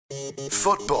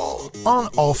Football on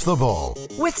Off the Ball.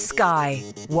 With Sky.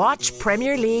 Watch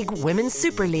Premier League, Women's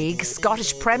Super League,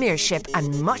 Scottish Premiership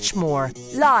and much more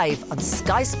live on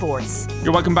Sky Sports.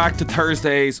 You're welcome back to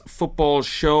Thursday's football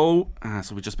show.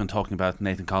 So we've just been talking about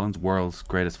Nathan Collins, world's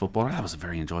greatest footballer. That was a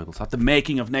very enjoyable thought. The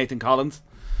making of Nathan Collins.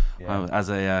 Yeah. As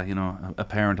a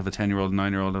parent of a 10-year-old and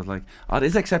 9-year-old, I was like, it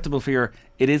is acceptable for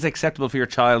your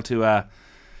child to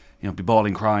be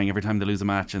bawling, crying every time they lose a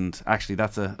match, and actually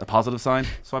that's a positive sign.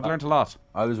 So I've learned a lot.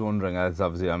 I was wondering, as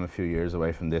obviously I'm a few years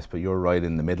away from this, but you're right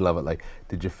in the middle of it. Like,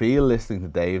 did you feel listening to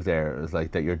Dave there, it was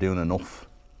like that you're doing enough?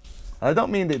 I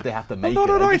don't mean that they have to make it.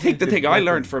 No. I think the thing I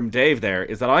learned from Dave there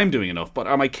is that I'm doing enough, but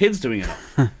are my kids doing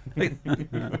enough?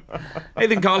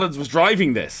 Nathan Collins was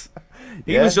driving this.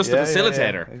 He was just a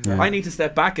facilitator. Yeah, exactly. I need to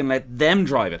step back and let them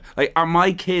drive it. Like, are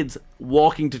my kids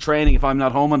walking to training if I'm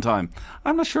not home on time?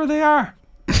 I'm not sure they are.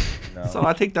 No. So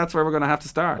I think that's where we're going to have to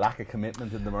start. Lack of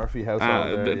commitment in the Murphy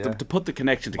household. To put the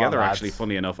connection together, actually,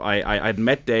 funny enough, I'd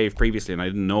met Dave previously, and I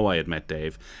didn't know I had met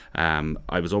Dave.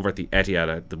 I was over at the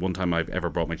Etihad the one time I've ever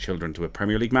brought my children to a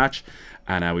Premier League match,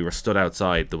 and we were stood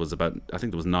outside. There was I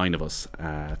think there was 9 of us,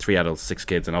 3 adults, 6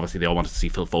 kids, and obviously they all wanted to see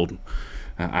Phil Foden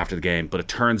after the game. But it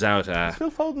turns out is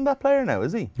Phil Foden that player now,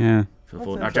 is he? Yeah. Phil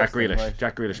Foden, Jack Grealish, right.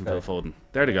 Jack Grealish and Phil Foden.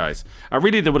 They're the guys.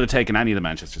 Really, they would have taken any of the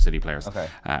Manchester City players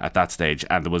at that stage,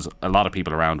 and there was a lot of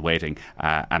people around waiting.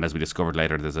 And as we discovered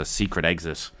later, there's a secret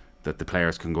exit that the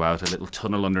players can go out, a little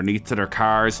tunnel underneath to their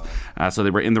cars. So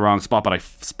they were in the wrong spot. But I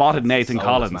spotted Nathan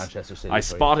Collins.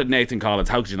 Nathan Collins.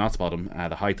 How could you not spot him?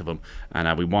 The height of him.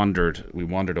 And we wandered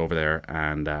over there,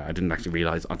 and I didn't actually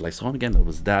realise until I saw him again that it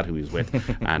was Dad who he was with.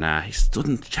 And he stood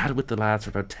and chatted with the lads for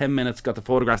about 10 minutes, got the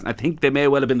photographs, and I think they may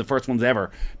well have been the first ones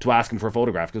ever to ask him for a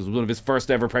photograph, because it was one of his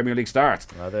first ever Premier League starts.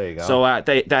 Oh, there you go. So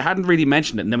they hadn't really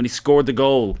mentioned it, and then when he scored the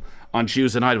goal on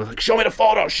Tuesday night, it was like, show me the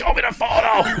photo.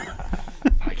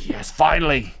 Like, yes,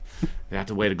 finally. They had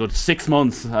to wait a good 6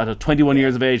 months out of 21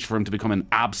 years of age for him to become an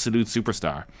absolute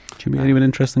superstar. Did you meet anyone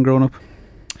interesting growing up?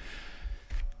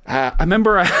 I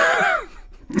remember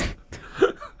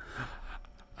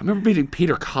meeting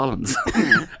Peter Collins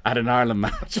at an Ireland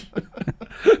match.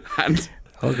 and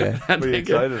Okay. Were you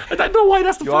excited? I don't know why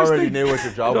that's the you first already thing. knew what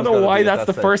your job was. I don't know why that's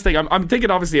the first thing. I'm thinking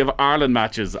obviously of Ireland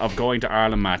matches, of going to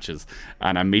Ireland matches,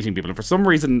 and I'm meeting people. And for some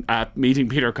reason, meeting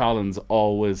Peter Collins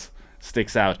always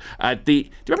sticks out. Do you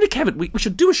remember Kevin? We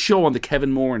should do a show on the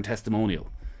Kevin Moran testimonial. Do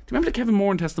you remember the Kevin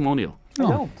Moran testimonial? No.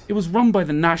 I don't. It was run by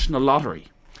the National Lottery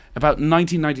about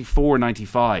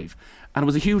 1994-95. And it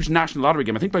was a huge national lottery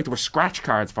game. I think there were scratch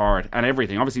cards for it and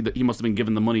everything. Obviously, he must have been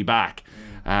given the money back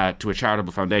to a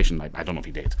charitable foundation. I don't know if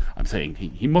he did. I'm saying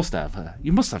he must have.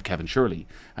 You must have, Kevin, surely,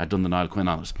 done the Niall Quinn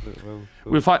on it.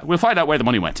 We'll find out where the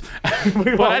money went.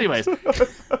 But anyways,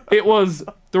 it was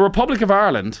the Republic of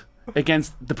Ireland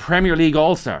against the Premier League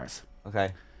All-Stars.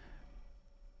 Okay.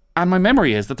 And my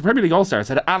memory is that the Premier League All-Stars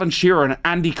had Alan Shearer and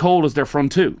Andy Cole as their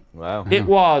front two. Wow. It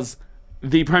was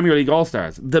the Premier League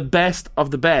All-Stars. The best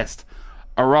of the best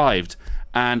arrived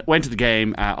and went to the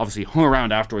game, obviously hung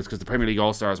around afterwards because the Premier League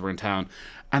All-Stars were in town,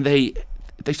 and they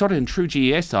started in true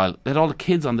GEA style. They had all the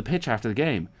kids on the pitch after the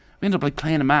game. We ended up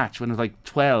playing a match when it was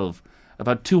 12,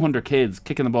 about 200 kids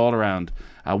kicking the ball around,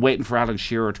 waiting for Alan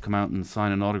Shearer to come out and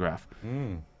sign an autograph.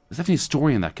 There's definitely a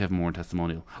story in that Kevin Moran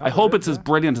testimonial. I hope it's as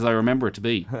brilliant as I remember it to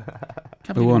be. Can't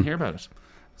believe you didn't hear about it.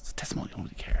 It's a testimonial,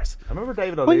 nobody cares. I remember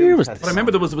David O'Leary. But I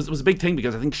remember it was a big thing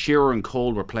because I think Shearer and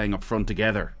Cole were playing up front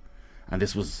together. And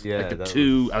this was the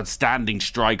two outstanding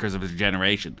strikers of his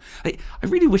generation. I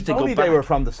really wish they'd go back. They were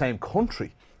from the same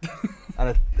country.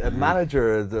 And a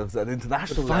manager of an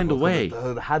international find level a way.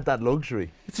 Had that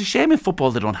luxury. It's a shame in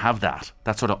football they don't have that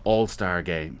sort of all-star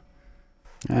game.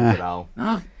 No.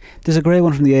 There's a great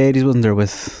one from the 80s, wasn't there,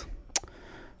 with...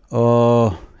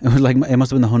 Oh, it was it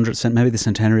must have been the 100th, maybe the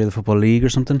centenary of the Football League or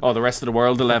something. Oh, the rest of the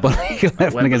world 11. Against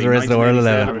the rest of the world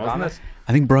 11. Wasn't it?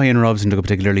 I think Brian Robson took it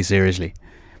particularly seriously.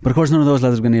 But of course none of those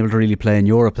lads have been able to really play in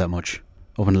Europe that much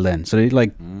up until then. So they,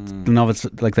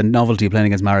 the novelty of playing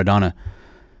against Maradona,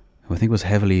 who I think was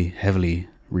heavily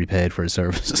repaid for his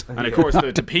services. And of course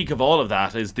the peak of all of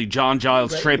that is the John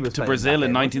Giles trip to Brazil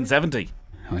in 1970.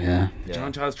 Oh yeah.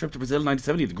 John Giles trip to Brazil in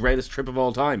 1970, the greatest trip of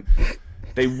all time.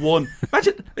 They won.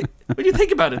 Imagine, when you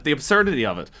think about it, the absurdity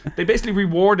of it. They basically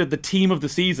rewarded the team of the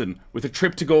season with a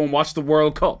trip to go and watch the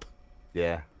World Cup.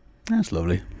 Yeah. That's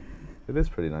lovely. It is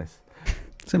pretty nice.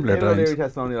 Simpler David times. O'Leary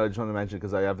testimonial I just want to mention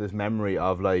because I have this memory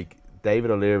of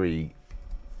David O'Leary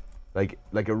like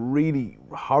a really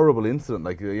horrible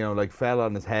incident, fell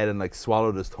on his head and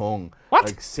swallowed his tongue.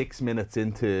 What? 6 minutes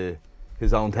into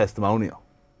his own testimonial.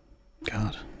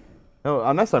 God. No,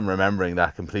 unless I'm remembering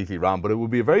that completely wrong, but it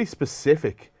would be a very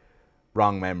specific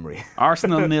wrong memory.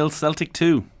 Arsenal 0, Celtic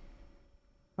 2.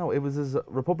 No, it was his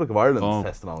Republic of Ireland's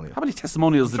testimonial. How many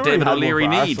testimonials did David O'Leary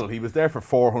need? Arsenal. He was there for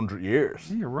 400 years.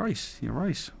 Yeah, you're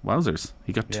right. Wowzers.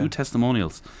 He got 2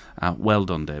 testimonials. Well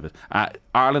done, David.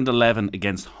 Ireland 11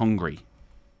 against Hungary.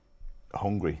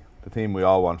 Hungary. The team we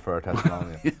all want for our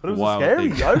testimonial. But it was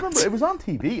scary. I remember it was on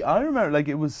TV. I remember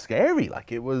it was scary.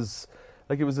 It was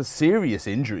a serious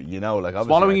injury, Like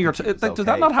swallowing your does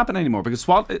that not happen anymore? Because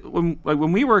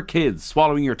when we were kids,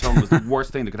 swallowing your tongue was the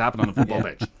worst thing that could happen on a football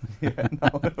pitch.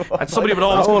 And somebody would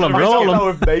always I don't know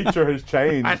if nature has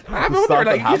changed. I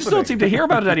wonder, you just don't seem to hear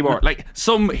about it anymore. Like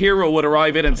some hero would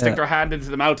arrive in and stick their hand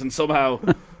into the mouth and somehow.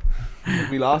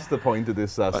 We lost the point of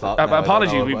this slot.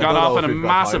 Apologies, we've gone off on a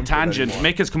massive tangent.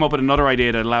 Mick has come up with another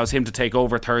idea that allows him to take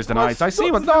over Thursday nights. I see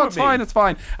what. No, it's fine. It's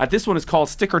fine. This one is called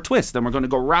Stick or Twist. Then we're going to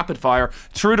go rapid fire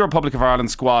through the Republic of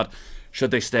Ireland squad. Should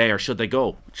they stay or should they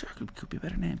go? Which could be a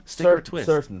better name. Stick or Twist.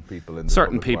 Certain people in the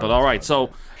certain people. All right.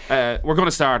 So we're going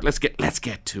to start. Let's get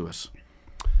to it.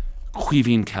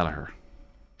 Caoimhín Kelleher.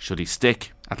 Should he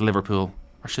stick at Liverpool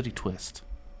or should he twist?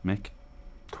 Mick?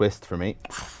 Twist for me.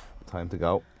 Time to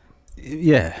go.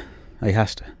 Yeah, he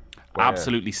has to.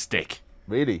 Absolutely stick.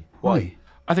 Really? Why?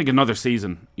 I think another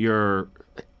season, you're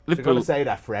going to say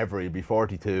that forever. He'll be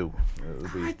 42.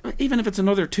 Even if it's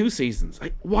another 2 seasons,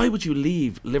 why would you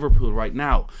leave Liverpool right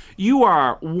now? You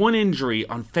are one injury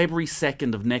on February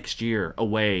 2nd of next year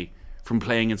away from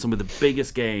playing in some of the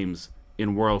biggest games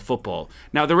in world football.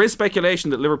 Now, there is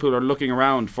speculation that Liverpool are looking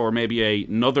around for maybe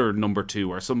another number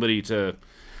 2 or somebody to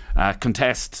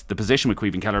contest the position with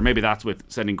Caoimhín Kelleher. Maybe that's with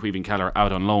sending Caoimhín Kelleher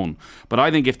out on loan. But I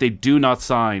think if they do not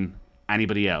sign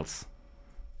anybody else,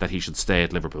 that he should stay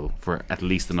at Liverpool for at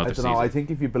least another season. I think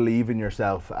if you believe in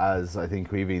yourself, as I think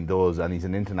Caoimhín does, and he's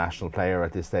an international player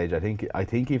at this stage, I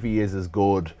think if he is as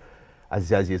good as he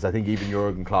says he is, I think even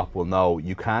Jurgen Klopp will know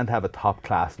you can't have a top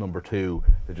class number 2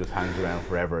 that just hangs around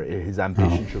forever. His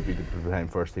ambition should be to play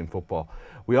first team football.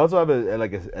 We also have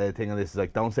a thing on this, is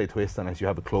don't say twist unless you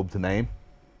have a club to name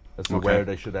as to where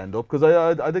they should end up. Because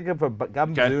I think for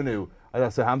Gavin Bazunu, I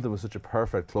thought Southampton was such a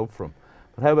perfect club for him.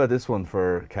 But how about this one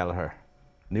for Kelleher?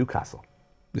 Newcastle.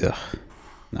 Yeah.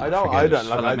 No, I don't.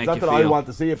 Not that I want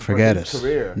to see it for his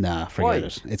career. Nah, forget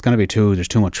it. It's going to be there's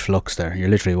too much flux there. You're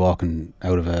literally walking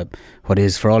out of what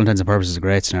is, for all intents and purposes, a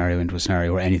great scenario into a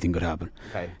scenario where anything could happen.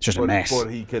 Okay. It's just a mess. But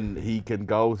he can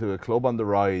go to a club on the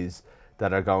rise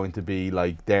that are going to be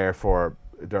they're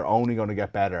only going to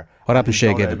get better. What happened to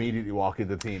Shay Given? Immediately walk in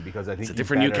the team because I think it's a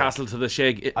different Newcastle to the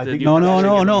Shay. But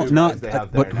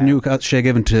Shay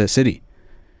Given to City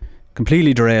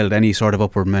completely derailed any sort of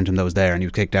upward momentum that was there, and he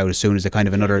was kicked out as soon as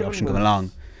another option came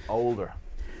along. Older.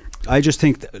 I just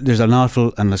think there's an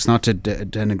awful, and it's not to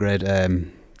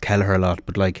denigrate Kelleher a lot,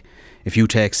 but if you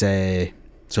take put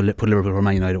Liverpool where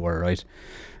Man United were, right,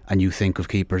 and you think of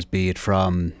keepers, be it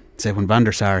from say when Van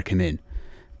der Sar came in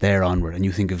there onward, and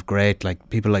you think of great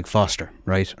people like Foster,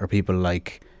 right, or people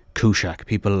like Kuszak,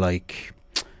 people like,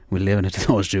 we'll leave it to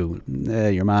those two.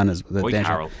 Your man is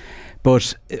Carroll.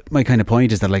 But my kind of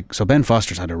point is that so Ben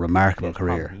Foster's had a remarkable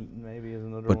career. Maybe is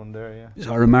another one there,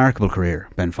 yeah. A remarkable career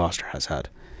Ben Foster has had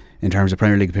in terms of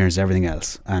Premier League appearances, everything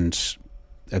else, and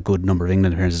a good number of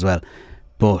England appearances as well.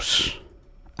 But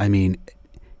I mean,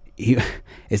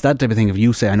 it's that type of thing. If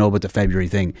you say, I know about the February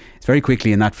thing, it's very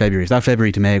quickly in that February. If that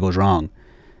February to May goes wrong,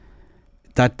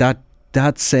 that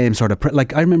same sort of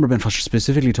I remember Ben Foster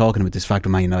specifically talking about this fact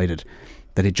with Man United,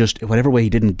 that it just, whatever way he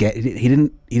didn't get it, he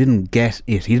didn't get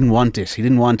it, he didn't want it, he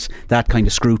didn't want that kind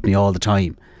of scrutiny all the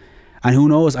time. And who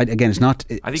knows, again, it's not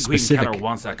I think specific. Caoimhín Kelleher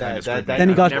wants that kind of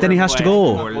scrutiny. Then he has to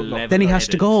go. Then he has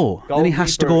to go. Then he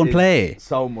has to go and play.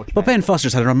 So much. But Ben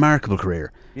Foster's had a remarkable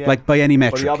career, by any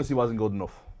metric. But he obviously wasn't good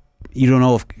enough. You don't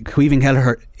know if Caoimhín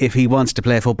Kelleher, if he wants to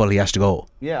play football, he has to go.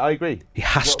 Yeah, I agree. He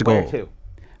has to where go. To?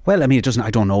 Well, I mean, it doesn't.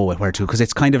 I don't know where to, because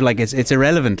it's kind of it's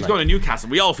irrelevant. He's going to Newcastle.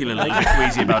 We all feel a little bit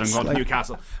queasy about him going to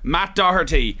Newcastle. Matt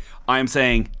Doherty, I am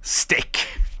saying stick.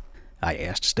 I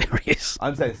asked to stay where he is.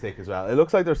 I'm saying stick as well. It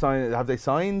looks like they're signing. Have they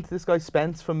signed this guy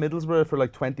Spence from Middlesbrough for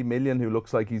 20 million? Who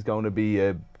looks like he's going to be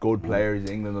a good player. He's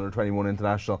England under 21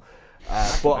 international.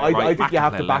 But I think you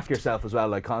have to back yourself as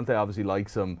well. Conte obviously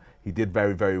likes him. He did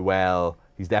very, very well.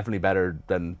 He's definitely better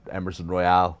than Emerson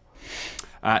Royale.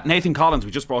 Nathan Collins, we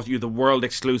just brought you the world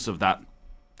exclusive that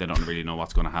they don't really know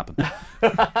what's going to happen.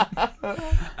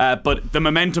 But the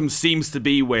momentum seems to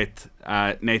be with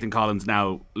Nathan Collins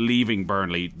now leaving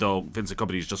Burnley, though Vincent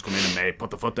Kompany's just come in and may put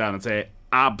the foot down and say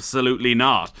absolutely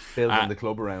not. Building the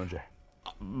club around you.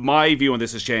 My view on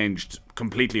this has changed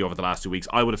completely over the last 2 weeks.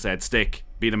 I would have said stick,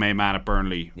 be the main man at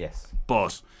Burnley. Yes.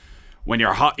 But when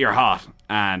you're hot, you're hot.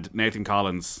 And Nathan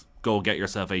Collins go get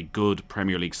yourself a good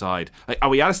Premier League side. Like, are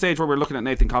we at a stage where we're looking at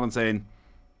Nathan Collins saying,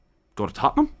 go to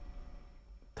Tottenham?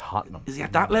 Tottenham. Is he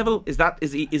at that level? Is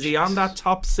he on that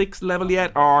top 6 level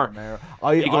yet? Or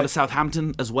you go to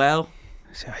Southampton as well?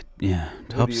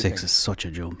 Top 6 is such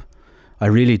a jump. I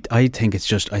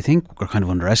think we're kind of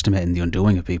underestimating the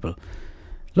undoing of people.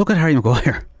 Look at Harry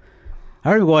Maguire.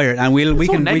 And we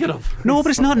can negative. No, but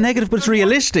it's not negative, but it's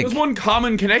realistic. There's one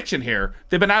common connection here.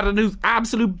 They've been at an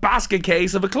absolute basket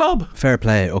case of a club. Fair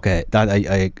play, okay, that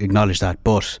I acknowledge that,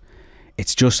 but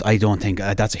it's just, I don't think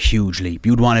that's a huge leap.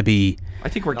 You'd want to be. I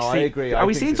think we're. I agree. Are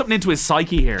we seeing something into his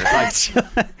psyche here? Like,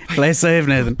 play safe,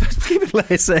 Nathan.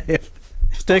 Play safe.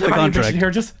 Take the contract here.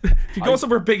 Just if you go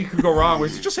somewhere big, it could go wrong.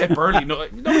 Just say Burnley.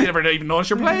 Nobody ever even knows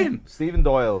you're playing. Stephen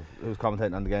Doyle, who was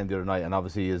commentating on the game the other night, and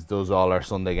obviously does all our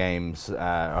Sunday games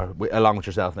along with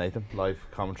yourself, Nathan, live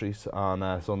commentaries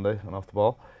on Sunday and Off the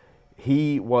Ball.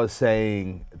 He was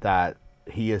saying that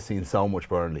he has seen so much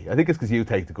Burnley. I think it's because you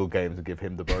take the good games and give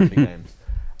him the Burnley games.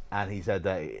 And he said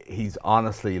that he's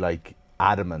honestly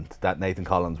adamant that Nathan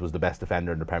Collins was the best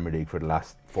defender in the Premier League for the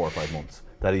last 4 or 5 months.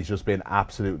 That he's just been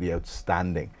absolutely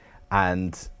outstanding,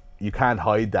 and you can't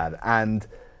hide that. And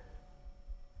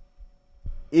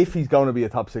if he's going to be a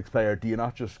top 6 player, do you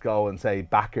not just go and say,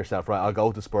 back yourself, right, I'll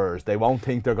go to Spurs, they won't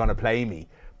think they're going to play me,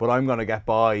 but I'm going to get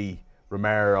by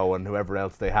Romero and whoever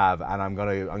else they have, and I'm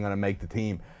going to make the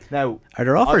team. Now, are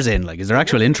there offers in? Is there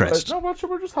actual interest? No,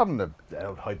 we're just having a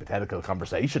hypothetical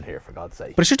conversation here, for God's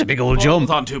sake. But it's just a big old jump. It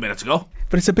was on 2 minutes ago.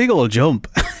 But it's a big old jump.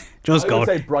 Just go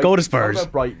to Spurs. What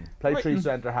about Brighton? Play 3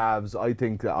 centre halves. I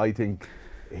think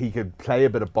he could play a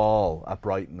bit of ball at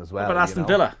Brighton as well. What about Aston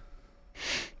Villa?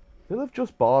 Villa have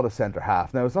just bought a centre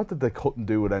half. Now, it's not that they couldn't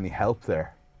do with any help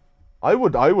there. I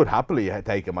would happily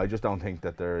take him. I just don't think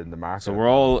that they're in the market. So we're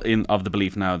all of the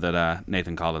belief now that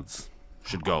Nathan Collins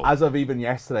should go. As of even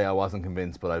yesterday, I wasn't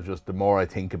convinced, but the more I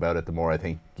think about it, the more I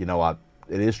think, you know what,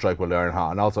 it is strike while they're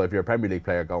hot. And also, if you're a Premier League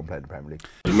player, go and play in the Premier League.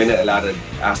 The minute a lad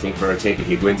asking for a ticket,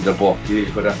 he'd go into the book. You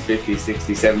could have 50,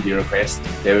 60, 70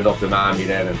 requests. They would up the man me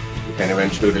then, and we kind of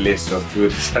went through the list of who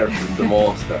deserved them the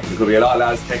most. There could be a lot of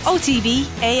lads texting.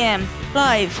 OTB AM,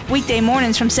 live, weekday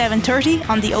mornings from 7:30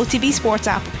 on the OTB Sports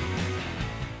app.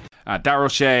 Darragh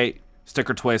O'Shea,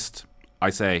 sticker twist. I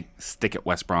say stick at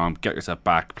West Brom, get yourself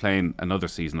back, playing another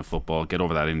season of football, get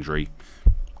over that injury,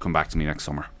 come back to me next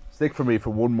summer. Stick for me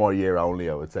for 1 more year only,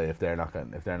 I would say, if they're not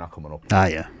coming up.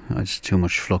 Yeah, it's too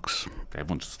much flux. Okay,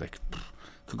 one should stick.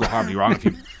 Could go horribly wrong if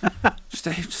you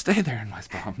stay there in West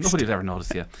Brom. Nobody'd ever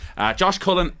notice you. Josh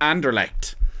Cullen,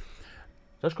 Anderlecht.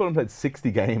 Josh Cullen played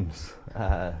 60 games,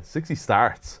 60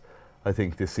 starts, I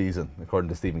think, this season, according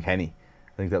to Stephen Kenny.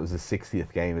 I think that was his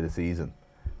 60th game of the season.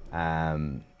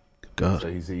 God.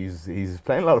 So he's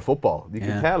playing a lot of football. You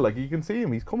can tell, you can see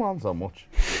him. He's come on so much.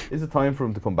 Is it time for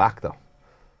him to come back though?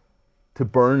 To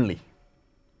Burnley.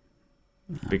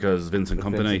 Because Vincent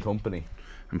Kompany.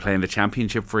 And playing the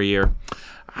Championship for a year.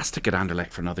 I stick at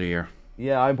Anderlecht for another year.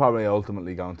 Yeah, I'm probably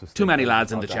ultimately going to stick. Too many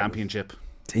lads in the Championship.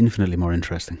 It's infinitely more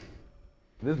interesting.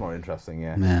 It is more interesting,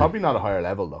 yeah. Probably not a higher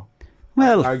level though.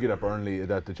 Well, I'd argue that Burnley,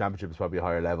 that the Championship is probably a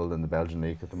higher level than the Belgian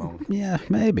league at the moment. Yeah,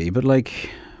 maybe, but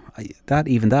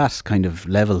that kind of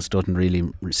levels doesn't really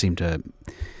seem to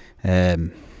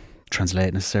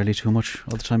translate necessarily too much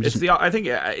all the time. I think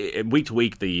week to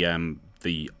week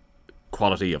the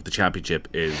quality of the Championship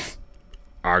is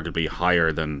arguably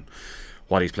higher than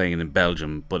what he's playing in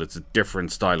Belgium, but it's a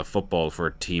different style of football for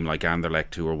a team like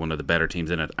Anderlecht, who are one of the better teams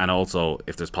in it, and also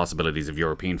if there's possibilities of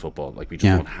European football, we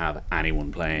just don't have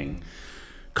anyone playing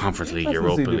Conference League,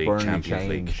 Europa League, Champions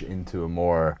League into a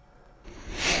more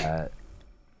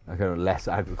less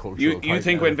agricultural. You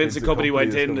think when Vincent Kompany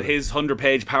went in, his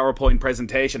 100-page PowerPoint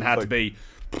presentation had to be,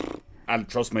 and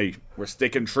trust me, we're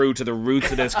sticking true to the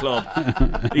roots of this club.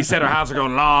 These centre halves are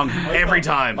going long every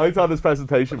time. I thought his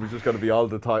presentation was just going to be all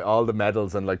the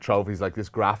medals and trophies, this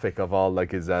graphic of all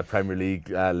his Premier League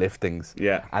liftings.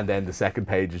 Yeah. And then the second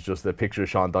page is just a picture of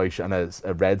Sean Dyche and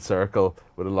a red circle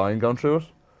with a line going through it.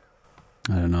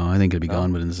 I don't know. I think it'll be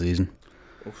gone within the season.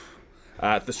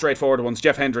 The straightforward ones: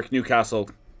 Jeff Hendrick, Newcastle,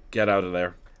 get out of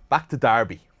there. Back to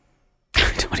Derby.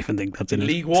 I don't even think that's in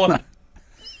League One.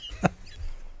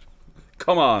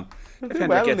 Come on.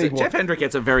 Jeff Hendrick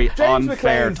gets a very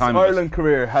unfair time. James Ireland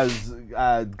career has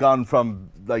gone from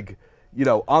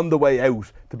on the way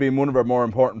out to being one of our more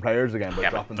important players again.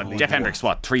 But Jeff Hendrick's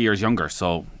 3 years younger,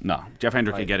 so no. Jeff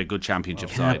Hendrick could get a good Championship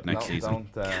side next season.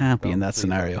 Can't be in that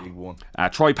scenario.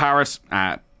 Troy Parrott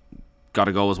got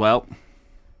to go as well.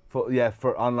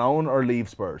 For on loan or leave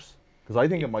Spurs, because I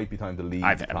think it might be time to leave.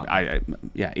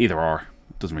 Either or,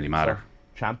 doesn't really matter.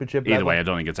 Championship either level? way, I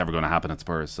don't think it's ever going to happen at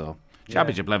Spurs. So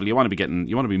Championship level, you want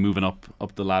to be moving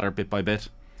up the ladder bit by bit.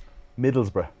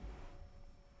 Middlesbrough.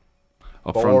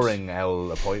 Up Boring front.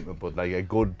 L appointment, but like a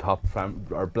good top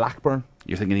or Blackburn.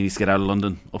 You're thinking he needs to get out of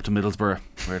London up to Middlesbrough,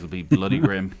 where it'll be bloody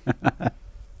grim.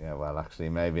 Yeah, well, actually,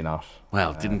 maybe not.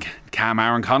 Well, didn't calm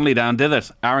Aaron Connolly down, did it?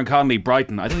 Aaron Connolly,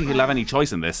 Brighton. I don't think he'll have any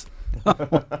choice in this.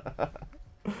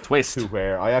 Twist. To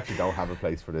where I actually don't have a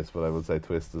place for this, but I would say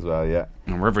Twist as well. Yeah.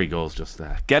 And wherever he goes, just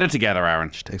get it together, Aaron.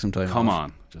 Just take some time. Come off.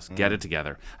 on, just get it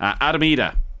together. Adam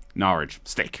Ida, Norwich,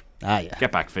 stick. Yeah.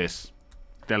 Get back fit.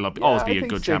 They'll always be a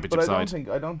good championship but side.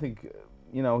 I don't think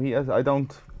he has. I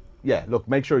don't. Yeah, look,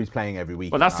 make sure he's playing every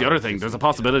week. Well, that's the other thing. There's a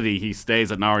possibility he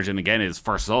stays at Norwich and again is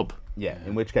first sub. Yeah,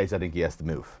 in which case I think he has to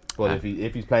move. But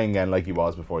if he's playing again like he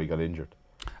was before he got injured.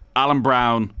 Alan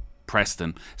Brown,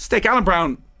 Preston. Stick Alan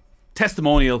Brown,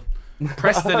 testimonial.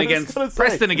 Preston against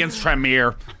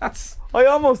Tranmere. I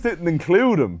almost didn't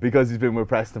include him because he's been with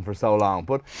Preston for so long.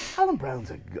 But Alan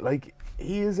Brown's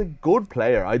he is a good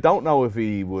player. I don't know if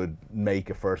he would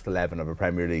make a first 11 of a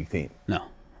Premier League team. No.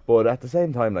 But at the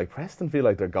same time, Preston feel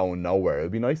like they're going nowhere.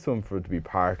 It'd be nice to him to be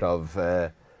part of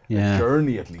a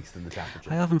journey, at least in the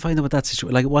championship. I often find out with that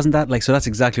situation. It wasn't that so that's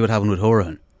exactly what happened with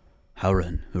Hurren.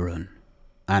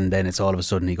 And then it's all of a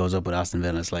sudden he goes up with Aston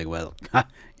Villa and it's like, well,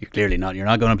 you're clearly not. You're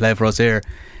not going to play for us here.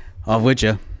 Off with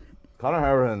you. Conor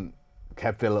Hurren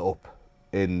kept Villa up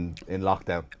in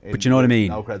lockdown. But you know what I mean?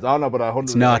 No credits. Oh no, but 100%.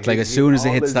 It's not as soon as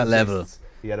it hits that level.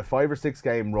 He had a 5 or 6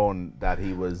 game run that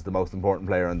he was the most important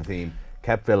player on the team.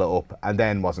 Kept Villa up and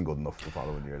then wasn't good enough the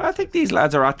following year. I think these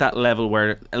lads are at that level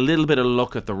where a little bit of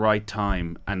luck at the right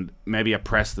time, and maybe at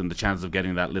Preston the chances of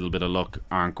getting that little bit of luck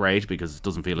aren't great because it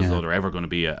doesn't feel as though they're ever going to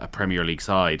be a Premier League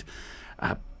side.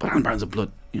 But Alan Brown's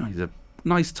he's a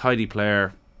nice tidy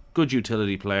player, good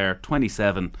utility player,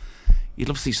 27. You'd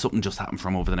love to see something just happen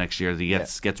from over the next year that he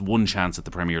gets one chance at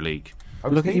the Premier League. I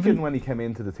was thinking when he came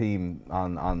into the team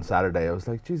on Saturday, I was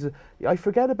like, Jesus, I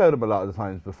forget about him a lot of the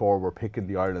times before we're picking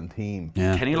the Ireland team.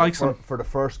 Yeah. Kenny likes him for the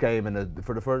first game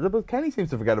but Kenny seems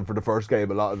to forget him for the first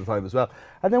game a lot of the time as well.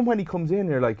 And then when he comes in,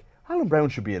 you're like, Alan Brown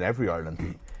should be in every Ireland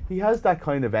team. He has that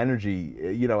kind of energy,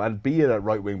 and be it at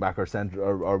right wing back or centre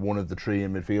or one of the three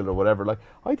in midfield or whatever.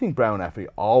 I think Brown Effie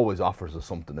always offers us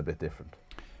something a bit different.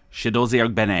 Shidozi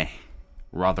Ogbene,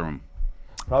 Rotherham.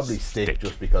 Probably stick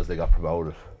just because they got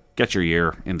promoted. Get your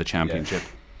year in the championship.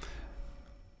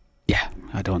 Yeah,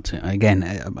 I don't. Again,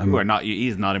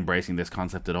 he's not embracing this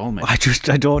concept at all, mate.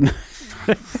 I don't.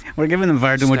 We're giving them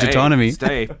far too much autonomy.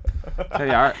 Stay.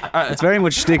 It's very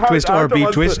much stick, twist, or be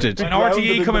twisted. When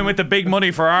RTE come in with the big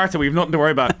money for Arthur, we've nothing to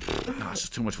worry about. No, it's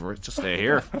just too much for it. Just stay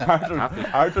here.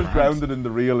 Arthur's grounded in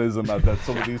the realism that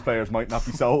some of these players might not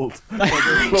be sold.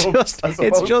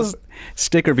 It's just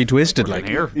stick or be twisted.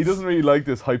 Here. He doesn't really like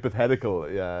this hypothetical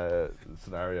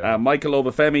scenario. Michael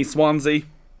Obafemi, Swansea.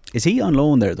 Is he on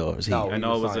loan there though? Is he? No, I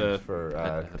know it was a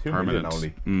permanent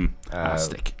only.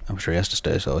 Stick. I'm sure he has to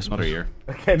stay. So it's another year.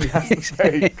 Again, he has to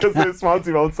stay because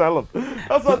Swansea won't sell him.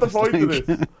 That's not the point of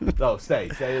this. No, stay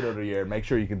another year. Make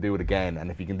sure you can do it again,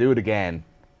 and if you can do it again,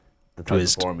 the type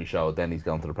of form he showed, then he's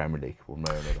gone to the Premier League.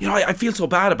 I feel so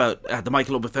bad about the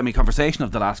Michael Obafemi conversation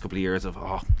of the last couple of years of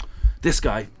this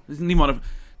guy doesn't even want to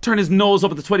turn his nose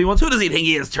up at the 21s. Who does he think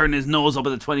he is turning his nose up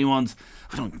at the 21s?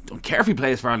 I don't care if he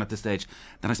plays for Ireland at this stage.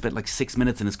 Then I spent 6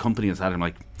 minutes in his company and said, I'm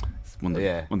like, one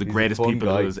of the greatest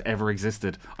people who has ever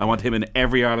existed. I want him in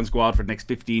every Ireland squad for the next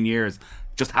 15 years,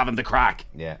 just having the crack.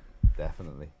 Yeah,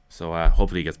 definitely. So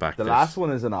hopefully he gets back. The last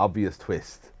one is an obvious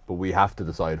twist, but we have to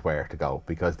decide where to go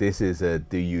because this is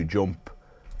do you jump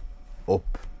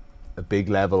up a big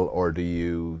level or do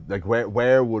you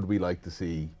where would we like to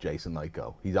see Jason Knight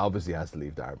go? He obviously has to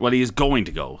leave Derby. Well, he is going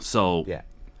to go. So yeah.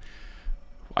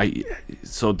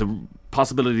 So the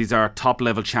possibilities are top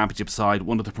level championship side,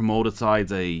 one of the promoted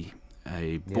sides, a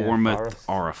Bournemouth Forest,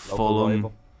 or a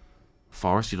Fulham.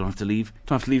 Forest, you don't have to leave.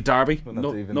 Don't have to leave Derby.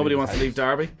 Nobody wants to leave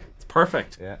Derby. It's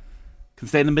perfect. Yeah. Can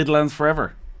stay in the Midlands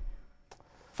forever.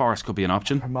 Forest could be an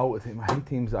option. Promoted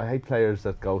team. I hate players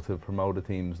that go to promoted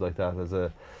teams like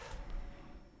that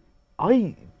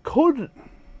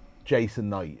Jason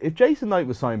Knight. If Jason Knight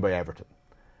was signed by Everton,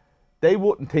 they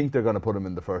wouldn't think they're going to put him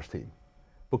in the first team.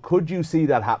 But could you see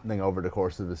that happening over the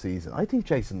course of the season? I think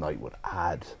Jason Knight would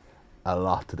add a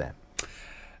lot to them.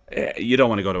 You don't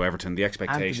want to go to Everton. The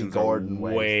expectations are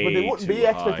way But there wouldn't be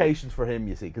expectations for him,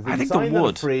 you see, because if he signed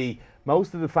on free,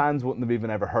 most of the fans wouldn't have even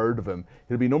ever heard of him.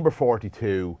 He'll be number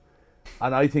 42,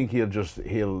 and I think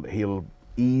he'll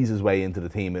ease his way into the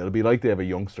team. It'll be like they have a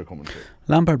youngster coming through.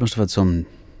 Lampard must have had some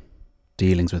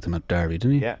dealings with him at Derby,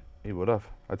 didn't he? Yeah, he would have.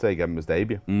 I'd say he gave him his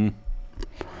debut.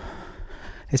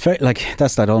 It's very like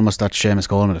that's almost that Seamus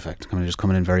Coleman effect. Just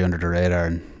coming in very under the radar,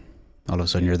 and all of a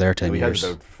sudden you're there 10 years. He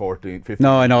has about 14, 15.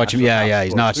 No, I know what you mean. Yeah.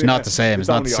 He's not the same. It's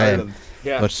not the same. Ireland.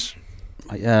 Yeah. But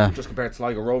yeah. Just compared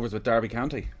Sligo Rovers with Derby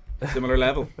County. Similar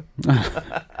level.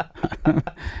 I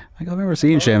remember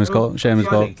seeing Seamus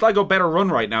Coleman. Sligo better run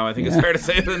right now, I think it's fair to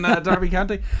say, than Derby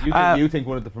County. You think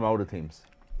one of the promoted teams?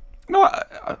 No,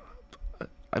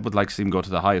 I would like to see him go to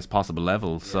the highest possible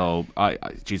level. So,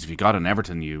 if you got an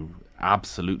Everton, you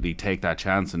absolutely take that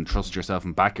chance and trust yourself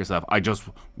and back yourself. I just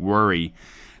worry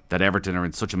that Everton are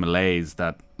in such a malaise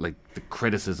that like the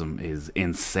criticism is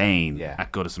insane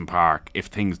at Goodison Park if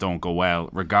things don't go well,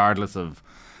 regardless of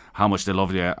how much they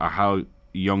love you or how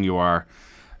young you are.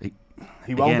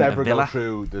 He won't ever go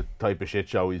through the type of shit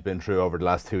show he's been through over the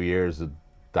last 2 years at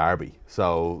Derby.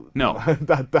 So no,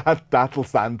 that'll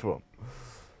stand to him.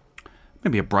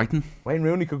 Maybe at Brighton. Wayne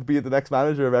Rooney could be the next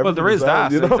manager of Everton. Well, there is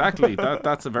that, exactly.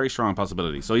 That's a very strong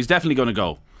possibility. So he's definitely going to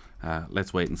go.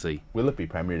 Let's wait and see. Will it be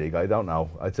Premier League? I don't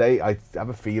know. I'd say I have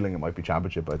a feeling it might be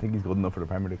Championship, but I think he's good enough for the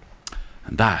Premier League.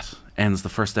 And that ends the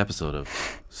first episode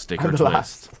of Stick or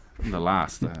Twist. The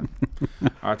last.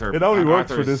 Arthur. It only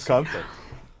works for this concept.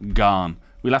 Gone.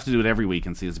 We'll have to do it every week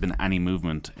and see if there's been any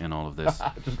movement in all of this.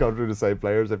 Just go through the same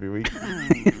players every week.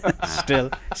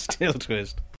 Still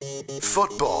Twist.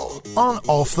 Football on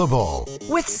Off the Ball.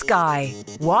 With Sky.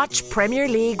 Watch Premier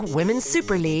League, Women's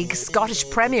Super League, Scottish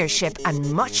Premiership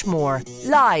and much more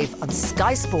live on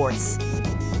Sky Sports.